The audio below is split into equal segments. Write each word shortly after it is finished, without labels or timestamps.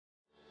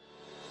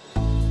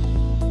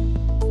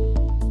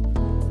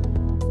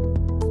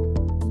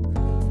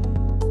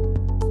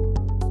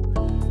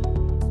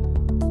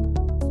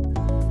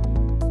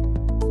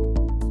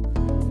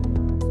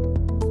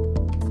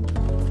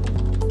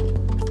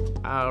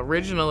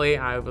Originally,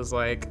 I was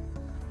like,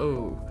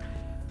 ooh,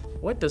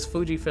 what does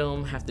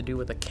Fujifilm have to do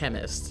with a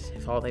chemist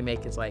if all they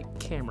make is like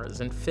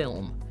cameras and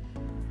film?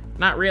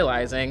 Not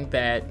realizing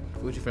that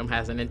Fujifilm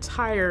has an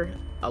entire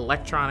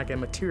electronic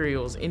and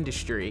materials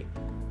industry,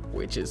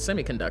 which is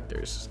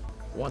semiconductors.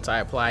 Once I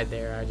applied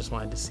there, I just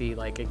wanted to see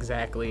like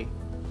exactly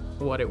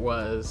what it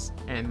was.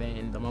 And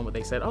then the moment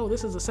they said, oh,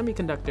 this is a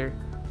semiconductor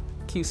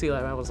QC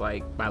lab, I was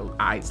like, my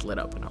eyes lit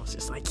up and I was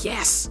just like,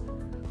 yes,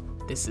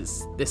 this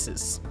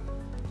is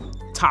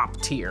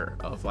top tier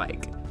of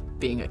like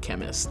being a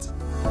chemist.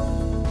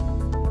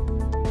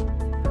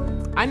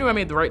 I knew I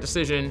made the right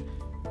decision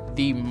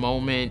the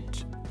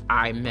moment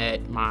I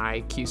met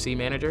my QC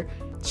manager.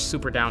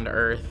 Super down to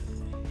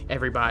earth.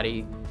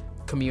 Everybody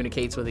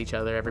communicates with each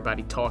other.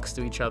 Everybody talks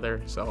to each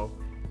other. So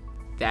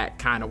that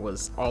kind of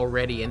was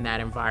already in that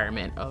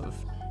environment of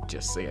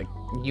just say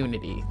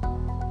unity.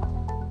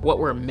 What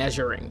we're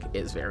measuring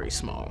is very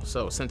small.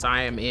 So since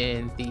I am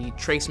in the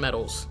trace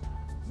metals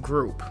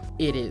group,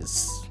 it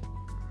is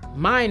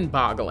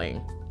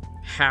mind-boggling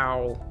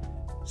how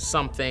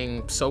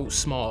something so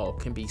small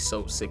can be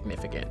so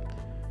significant.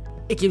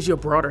 It gives you a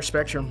broader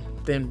spectrum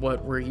than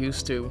what we're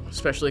used to,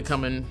 especially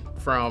coming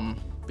from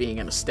being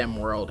in a STEM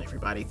world.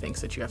 Everybody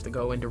thinks that you have to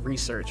go into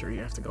research or you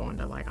have to go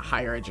into like a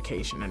higher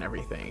education and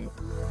everything.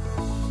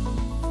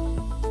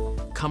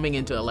 Coming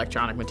into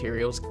electronic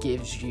materials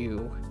gives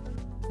you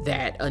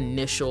that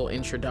initial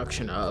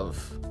introduction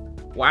of,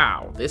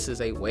 wow, this is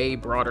a way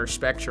broader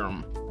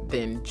spectrum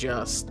than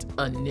just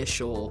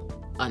initial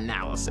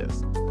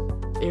analysis.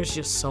 There's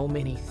just so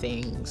many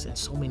things and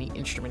so many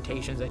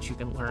instrumentations that you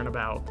can learn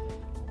about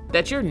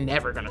that you're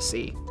never gonna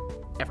see,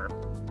 ever,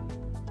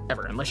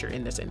 unless you're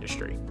in this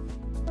industry.